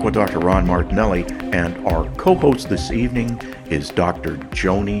 You're back with Dr. Ron Martinelli, and our co-host this evening is Dr.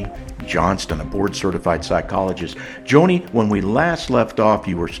 Joni Johnston, a board-certified psychologist. Joni, when we last left off,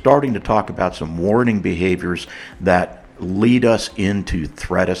 you were starting to talk about some warning behaviors that lead us into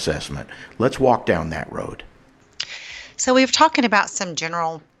threat assessment. Let's walk down that road. So we've talking about some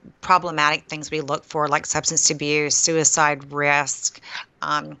general problematic things we look for, like substance abuse, suicide risk,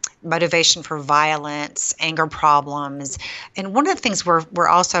 motivation for violence, anger problems. And one of the things we're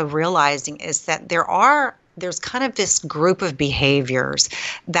also realizing is that there's kind of this group of behaviors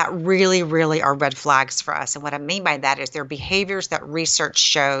that really, really are red flags for us. And what I mean by that is they're behaviors that research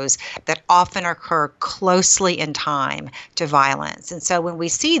shows that often occur closely in time to violence. And so when we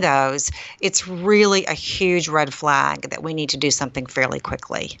see those, it's really a huge red flag that we need to do something fairly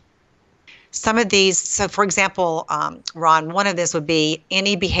quickly. Some of these, so for example, Ron, one of this would be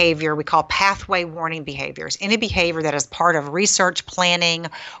any behavior we call pathway warning behaviors, any behavior that is part of research, planning,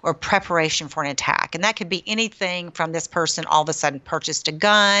 or preparation for an attack. And that could be anything from this person all of a sudden purchased a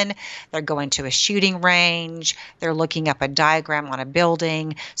gun, they're going to a shooting range, they're looking up a diagram on a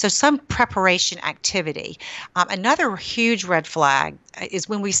building. So some preparation activity. Another huge red flag is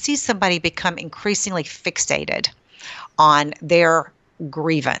when we see somebody become increasingly fixated on their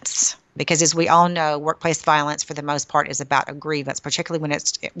grievance. Because as we all know, workplace violence for the most part is about a grievance, particularly when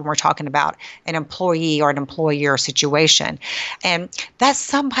we're talking about an employee or an employer situation. And that's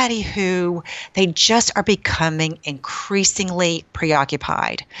somebody who they just are becoming increasingly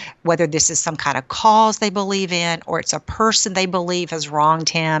preoccupied, whether this is some kind of cause they believe in or it's a person they believe has wronged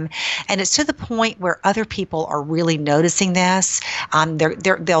him. And it's to the point where other people are really noticing this.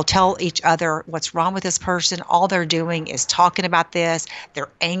 They'll tell each other what's wrong with this person. All they're doing is talking about this.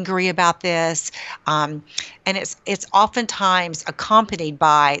 They're angry about about this, and it's oftentimes accompanied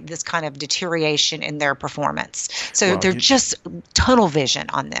by this kind of deterioration in their performance. So they're just tunnel vision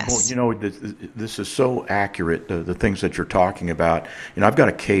on this. Well, this is so accurate, the things that you're talking about. I've got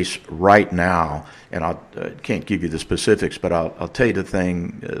a case right now, and I can't give you the specifics, but I'll tell you the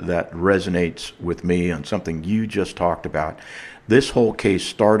thing that resonates with me on something you just talked about. This whole case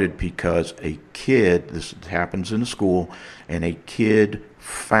started because a kid, this happens in a school, and a kid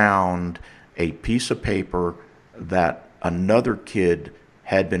found a piece of paper that another kid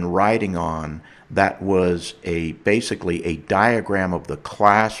had been writing on that was basically a diagram of the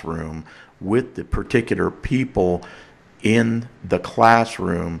classroom with the particular people in the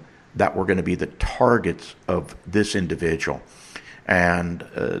classroom that were going to be the targets of this individual. And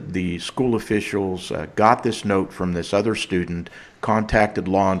the school officials got this note from this other student, contacted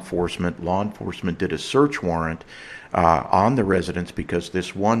law enforcement. Law enforcement did a search warrant on the residence because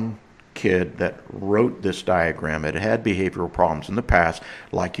this one kid that wrote this diagram had behavioral problems in the past.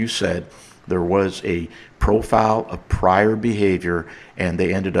 Like you said, there was a profile of prior behavior, and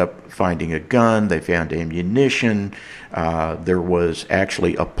they ended up finding a gun. They found ammunition. There was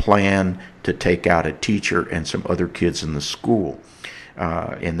actually a plan to take out a teacher and some other kids in the school.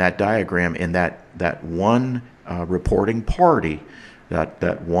 In that diagram, in that one reporting party,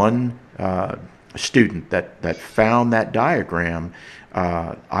 that one student that found that diagram,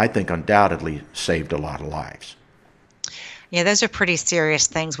 I think undoubtedly saved a lot of lives. Yeah, those are pretty serious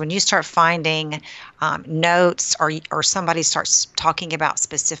things. When you start finding notes or somebody starts talking about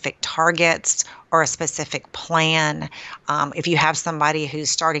specific targets or a specific plan, if you have somebody who's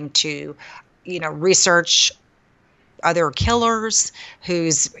starting to, research other killers,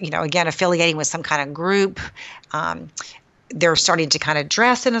 who's, again, affiliating with some kind of group, they're starting to kind of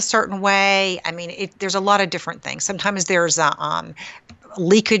dress in a certain way. I mean, there's a lot of different things. Sometimes there's a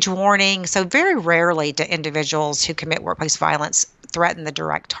leakage warning. So very rarely do individuals who commit workplace violence threaten the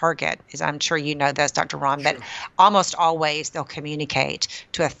direct target. As I'm sure you know this, DrRon, but almost always they'll communicate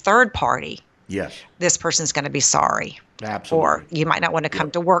to a third party. Yes. This person's going to be sorry. Absolutely. Or you might not want to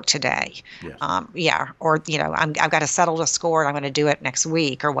come to work today. Yes. Or, I've got to settle a score and I'm going to do it next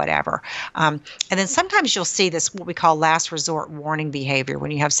week or whatever. And then sometimes you'll see this, what we call last resort warning behavior,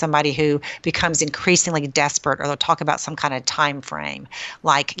 when you have somebody who becomes increasingly desperate, or they'll talk about some kind of time frame.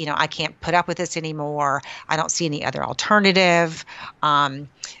 Like, I can't put up with this anymore. I don't see any other alternative.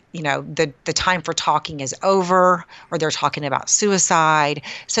 The time for talking is over, or they're talking about suicide.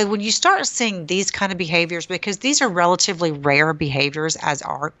 So when you start seeing these kind of behaviors, because these are relatively rare behaviors, as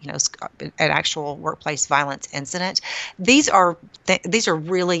are, an actual workplace violence incident, these are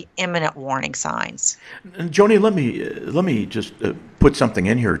really imminent warning signs. Joni, let me just put something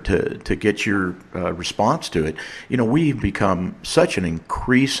in here to get your response to it. We've become such an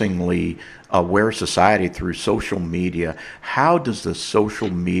increasingly aware society through social media. How does the social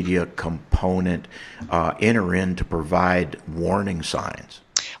media component enter in to provide warning signs?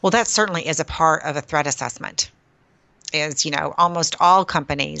 Well, that certainly is a part of a threat assessment. Almost all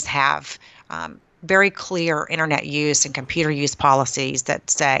companies have very clear internet use and computer use policies that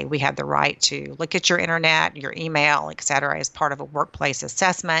say we have the right to look at your internet, your email, et cetera, as part of a workplace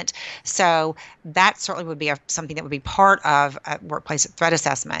assessment. So that certainly would be something that would be part of a workplace threat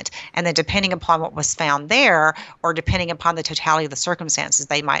assessment. And then depending upon what was found there, or depending upon the totality of the circumstances,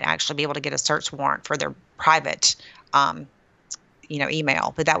 they might actually be able to get a search warrant for their private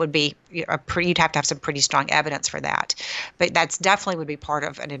email. But that would be you'd have to have some pretty strong evidence for that. But that's definitely would be part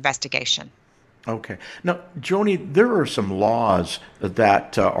of an investigation. Okay. Now, Joni, there are some laws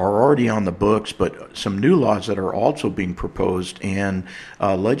that are already on the books, but some new laws that are also being proposed, and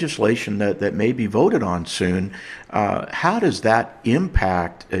legislation that may be voted on soon. How does that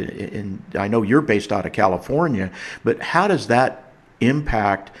impact, and I know you're based out of California, but how does that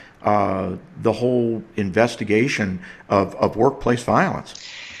impact the whole investigation of workplace violence?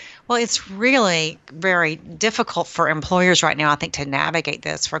 Well, it's really very difficult for employers right now, I think, to navigate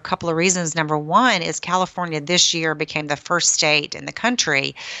this for a couple of reasons. Number one is California this year became the first state in the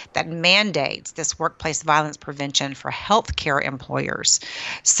country that mandates this workplace violence prevention for healthcare employers.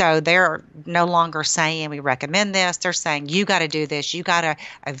 So they're no longer saying we recommend this. They're saying you got to do this. You got to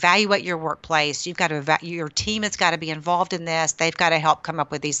evaluate your workplace. You've got to your team has got to be involved in this. They've got to help come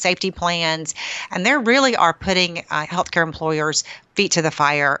up with these safety plans, and they really are putting healthcare employers' feet to the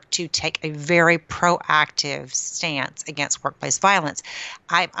fire to take a very proactive stance against workplace violence.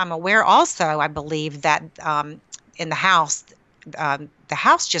 I'm aware also, I believe, that in the House, the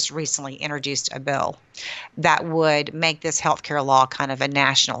House just recently introduced a bill that would make this healthcare law kind of a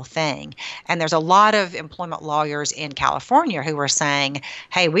national thing. And there's a lot of employment lawyers in California who are saying,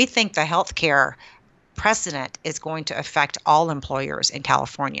 hey, we think the healthcare precedent is going to affect all employers in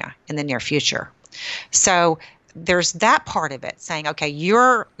California in the near future. So there's that part of it saying, okay,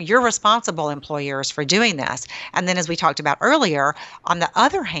 you're responsible, employers, for doing this. And then, as we talked about earlier, on the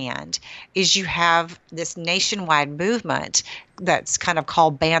other hand, is you have this nationwide movement that's kind of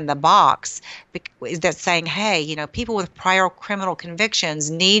called Ban the Box, that's saying, hey, people with prior criminal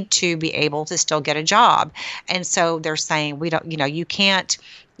convictions need to be able to still get a job. And so they're saying, we don't, you can't.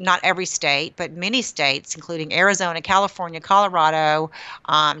 Not every state, but many states, including Arizona, California, Colorado,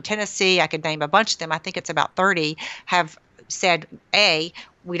 Tennessee, I could name a bunch of them, I think it's about 30, have said, A,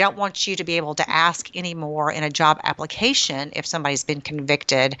 we don't want you to be able to ask anymore in a job application if somebody's been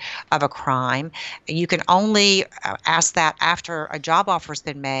convicted of a crime. You can only ask that after a job offer's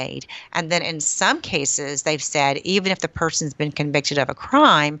been made. And then in some cases, they've said, even if the person's been convicted of a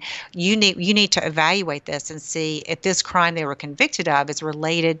crime, you need to evaluate this and see if this crime they were convicted of is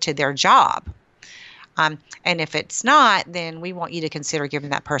related to their job. And if it's not, then we want you to consider giving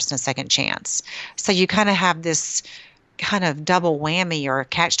that person a second chance. So you kind of have this kind of double whammy or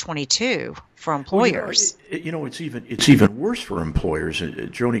catch-22 for employers. Well, it's even worse for employers.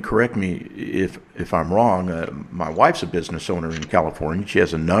 Joni, correct me if I'm wrong. My wife's a business owner in California. She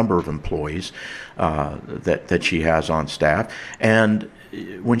has a number of employees that she has on staff, and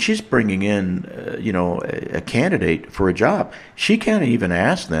when she's bringing in a candidate for a job, she can't even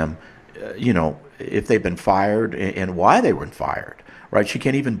ask them if they've been fired and why they were fired. Right? She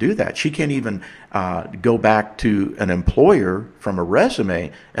can't even do that. She can't even go back to an employer from a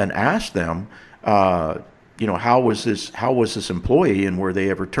resume and ask them, how was this employee and were they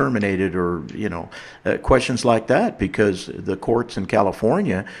ever terminated, or questions like that, because the courts in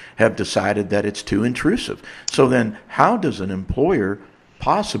California have decided that it's too intrusive. So then, how does an employer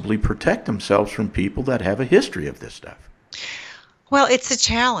possibly protect themselves from people that have a history of this stuff? Well, it's a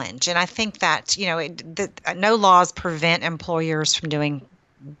challenge, and I think that no laws prevent employers from doing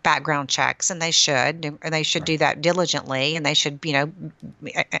background checks, and they should do that diligently, and they should,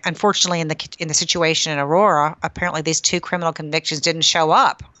 unfortunately, in the situation in Aurora, apparently these 2 criminal convictions didn't show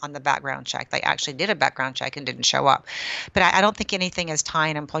up on the background check. They actually did a background check and didn't show up. But I don't think anything is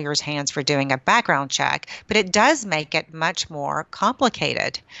tying employers' hands for doing a background check, but it does make it much more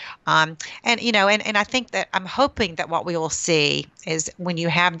complicated. And I think that I'm hoping that what we will see is, when you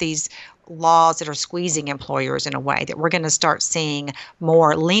have these laws that are squeezing employers in a way, that we're going to start seeing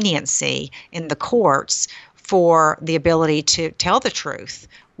more leniency in the courts for the ability to tell the truth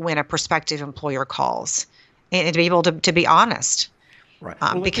when a prospective employer calls, and to be able to be honest. Right.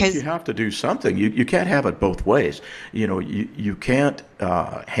 Well, because I think you have to do something. You can't have it both ways. You can't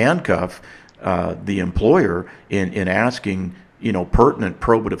handcuff the employer in asking pertinent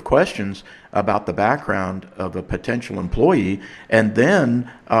probative questions about the background of a potential employee, and then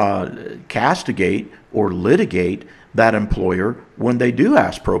castigate or litigate that employer when they do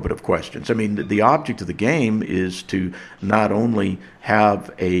ask probative questions. I mean, the object of the game is to not only have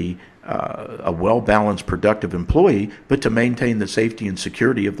a well-balanced, productive employee, but to maintain the safety and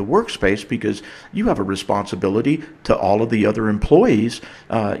security of the workspace, because you have a responsibility to all of the other employees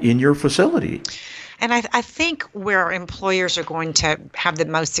in your facility. And I think where employers are going to have the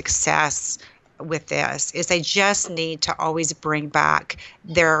most success with this is they just need to always bring back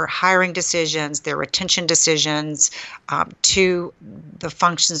their hiring decisions, their retention decisions to the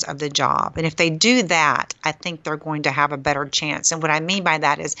functions of the job. And if they do that, I think they're going to have a better chance. And what I mean by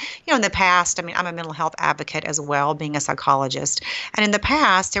that is, in the past, I'm a mental health advocate as well, being a psychologist. And in the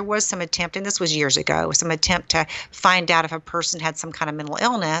past, there was some attempt, and this was years ago, some attempt to find out if a person had some kind of mental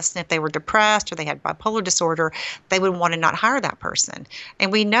illness. And if they were depressed or they had bipolar disorder, they would want to not hire that person.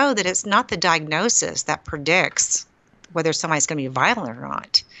 And we know that it's not the diagnosis that predicts whether somebody's going to be violent or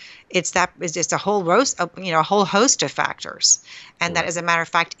not. It's just a whole host of factors. And that, as a matter of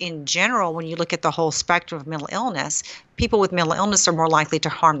fact, in general, when you look at the whole spectrum of mental illness, people with mental illness are more likely to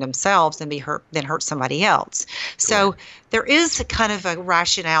harm themselves than hurt somebody else. So there is kind of a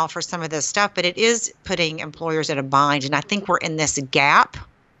rationale for some of this stuff, but it is putting employers in a bind. And I think we're in this gap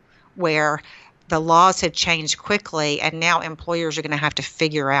where the laws have changed quickly, and now employers are going to have to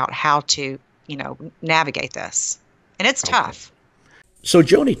figure out how to, navigate this. And it's tough. So,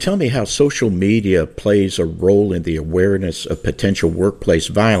 Joni, tell me how social media plays a role in the awareness of potential workplace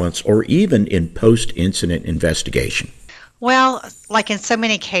violence, or even in post-incident investigation. Well, like in so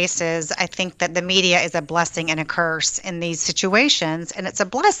many cases, I think that the media is a blessing and a curse in these situations. And it's a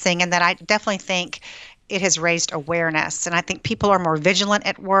blessing in that I definitely think it has raised awareness. And I think people are more vigilant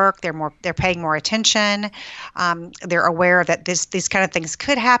at work. They're paying more attention. They're aware that these kind of things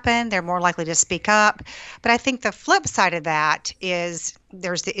could happen. They're more likely to speak up. But I think the flip side of that is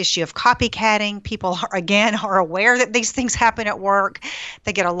there's the issue of copycatting. People are aware that these things happen at work.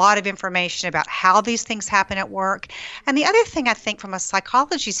 They get a lot of information about how these things happen at work. And the other thing I think from a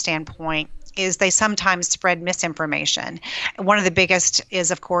psychology standpoint is they sometimes spread misinformation. One of the biggest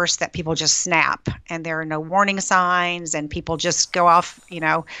is, of course, that people just snap and there are no warning signs and people just go off,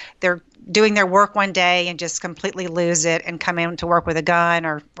 they're doing their work one day and just completely lose it and come in to work with a gun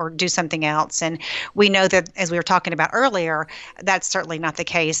or do something else. And we know that, as we were talking about earlier, that's certainly not the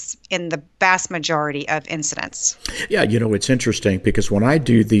case in the vast majority of incidents. Yeah, it's interesting because when I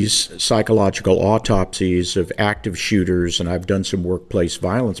do these psychological autopsies of active shooters, and I've done some workplace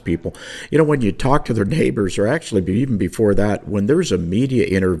violence people, when you talk to their neighbors, or actually even before that, when there's a media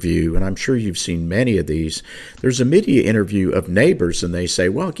interview, and I'm sure you've seen many of these, there's a media interview of neighbors and they say,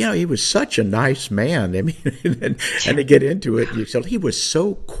 well, he was such a nice man. I mean, and to get into it, you say he was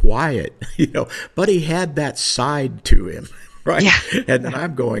so quiet, but he had that side to him, right? Yeah. And then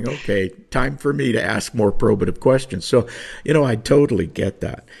I'm going, okay, time for me to ask more probative questions. So, I totally get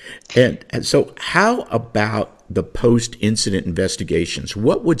that. And so how about the post-incident investigations?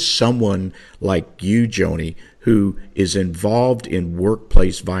 What would someone like you, Joni, who is involved in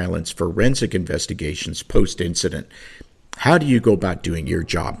workplace violence forensic investigations post-incident, how do you go about doing your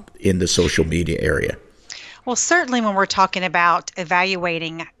job in the social media area? Well, certainly when we're talking about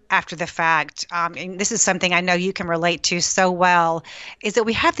evaluating after the fact, and this is something I know you can relate to so well, is that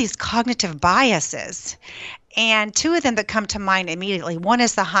we have these cognitive biases. And two of them that come to mind immediately. One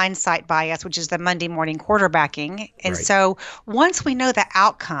is the hindsight bias, which is the Monday morning quarterbacking. And Right. So once we know the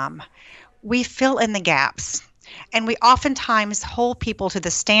outcome, we fill in the gaps. And we oftentimes hold people to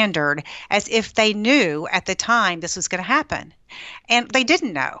the standard as if they knew at the time this was going to happen. And they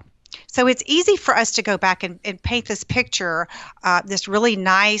didn't know. So it's easy for us to go back and paint this picture, this really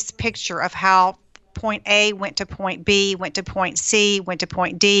nice picture of how point A went to point B, went to point C, went to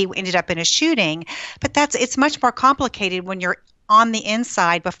point D, ended up in a shooting. But it's much more complicated when you're on the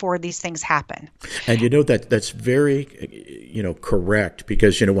inside before these things happen. And that's very, correct,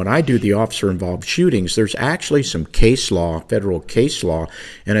 because, when I do the officer-involved shootings, there's actually some case law, federal case law,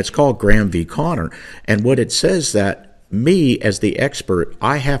 and it's called Graham v. Connor. And what it says that me, as the expert,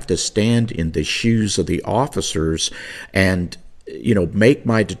 I have to stand in the shoes of the officers and make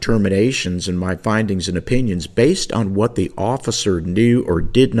my determinations and my findings and opinions based on what the officer knew or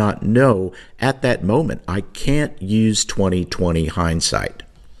did not know at that moment. I can't use 20/20 hindsight.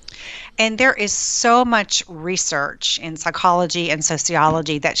 And there is so much research in psychology and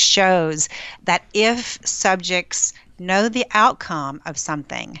sociology that shows that if subjects know the outcome of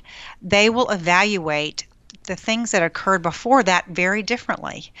something, they will evaluate the things that occurred before that very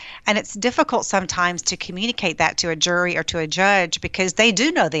differently. And it's difficult sometimes to communicate that to a jury or to a judge because they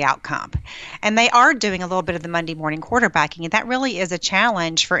do know the outcome. And they are doing a little bit of the Monday morning quarterbacking. And that really is a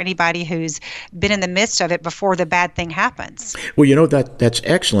challenge for anybody who's been in the midst of it before the bad thing happens. Well, that's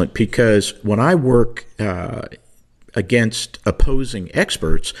excellent, because when I work against opposing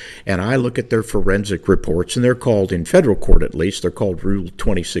experts, and I look at their forensic reports, and they're called, in federal court at least, they're called Rule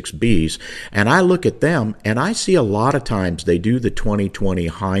 26Bs, and I look at them, and I see a lot of times they do the 20/20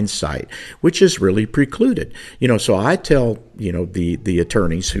 hindsight, which is really precluded. So I tell, the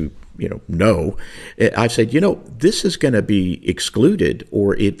attorneys who no. I said, this is going to be excluded,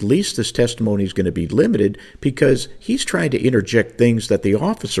 or at least this testimony is going to be limited, because he's trying to interject things that the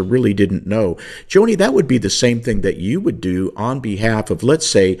officer really didn't know. Joni, that would be the same thing that you would do on behalf of, let's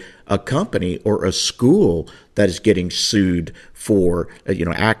say, a company or a school that is getting sued for,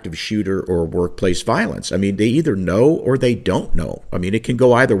 active shooter or workplace violence. I mean, they either know or they don't know. I mean, it can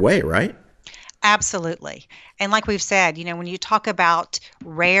go either way, right? Absolutely. And like we've said, when you talk about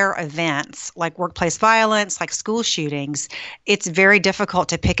rare events like workplace violence, like school shootings, it's very difficult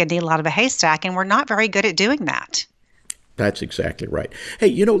to pick a needle out of a haystack, and we're not very good at doing that. That's exactly right.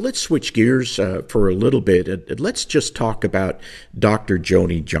 Hey, let's switch gears for a little bit. Let's just talk about Dr.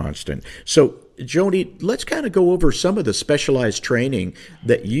 Joni Johnston. So, Joni, let's kind of go over some of the specialized training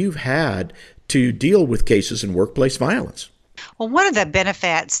that you've had to deal with cases in workplace violence. Well, one of the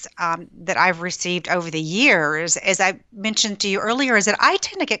benefits that I've received over the years, as I mentioned to you earlier, is that I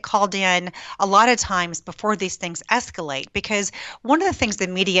tend to get called in a lot of times before these things escalate, because one of the things the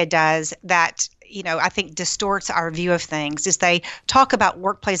media does that I think distorts our view of things is they talk about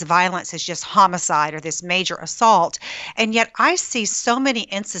workplace violence as just homicide or this major assault. And yet I see so many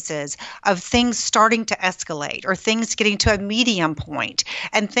instances of things starting to escalate or things getting to a medium point.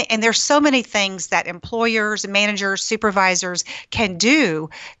 And there's so many things that employers, managers, supervisors can do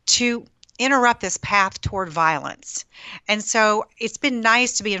to interrupt this path toward violence. And so it's been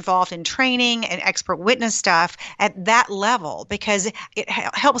nice to be involved in training and expert witness stuff at that level, because it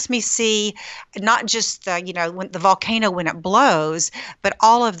helps me see not just when the volcano when it blows, but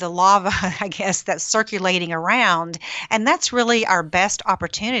all of the lava, I guess, that's circulating around. And that's really our best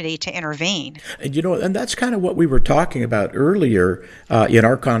opportunity to intervene. And that's kind of what we were talking about earlier in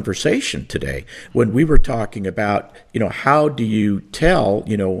our conversation today, when we were talking about, how do you tell,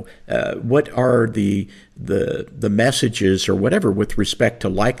 what are the messages or whatever with respect to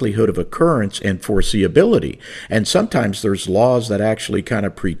likelihood of occurrence and foreseeability. And sometimes there's laws that actually kind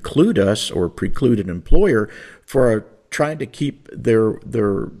of preclude us or preclude an employer for trying to keep their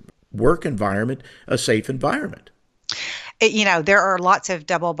work environment a safe environment. There are lots of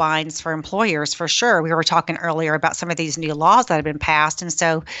double binds for employers, for sure. We were talking earlier about some of these new laws that have been passed. And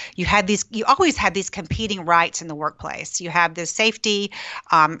so you always had these competing rights in the workplace. You have the safety,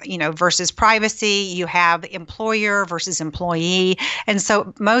 versus privacy. You have employer versus employee. And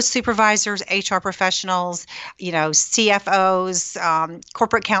so most supervisors, HR professionals, CFOs,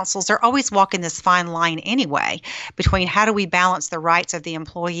 corporate counsels, they're always walking this fine line anyway between how do we balance the rights of the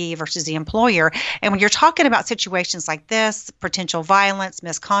employee versus the employer. And when you're talking about situations like this, potential violence,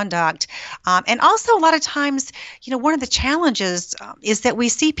 misconduct. And also a lot of times, one of the challenges is that we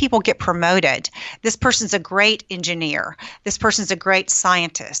see people get promoted. This person's a great engineer. This person's a great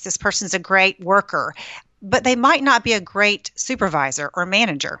scientist. This person's a great worker, but they might not be a great supervisor or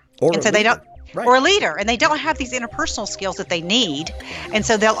manager. And so they don't. Right. Or a leader, and they don't have these interpersonal skills that they need, and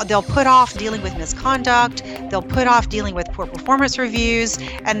so they'll put off dealing with misconduct, they'll put off dealing with poor performance reviews,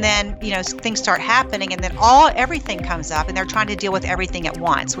 and then things start happening, and then everything comes up, and they're trying to deal with everything at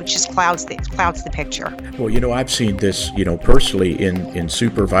once, which just clouds the picture. Well, I've seen this, personally in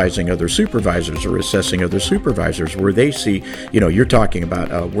supervising other supervisors or assessing other supervisors, where they see, you're talking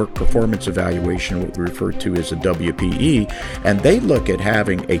about a work performance evaluation, what we refer to as a WPE, and they look at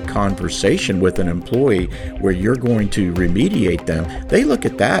having a conversation with an employee where you're going to remediate them. They look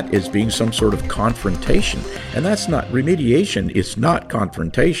at that as being some sort of confrontation. And that's not remediation. It's not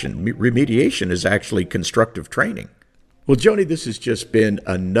confrontation. Remediation is actually constructive training. Well, Joni, this has just been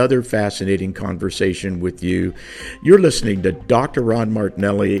another fascinating conversation with you. You're listening to Dr. Ron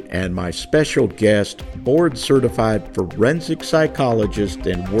Martinelli and my special guest, board-certified forensic psychologist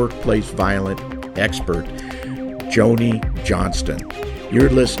and workplace violence expert, Joni Johnston. You're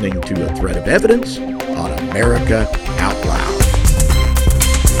listening to A Thread of Evidence on America Out Loud.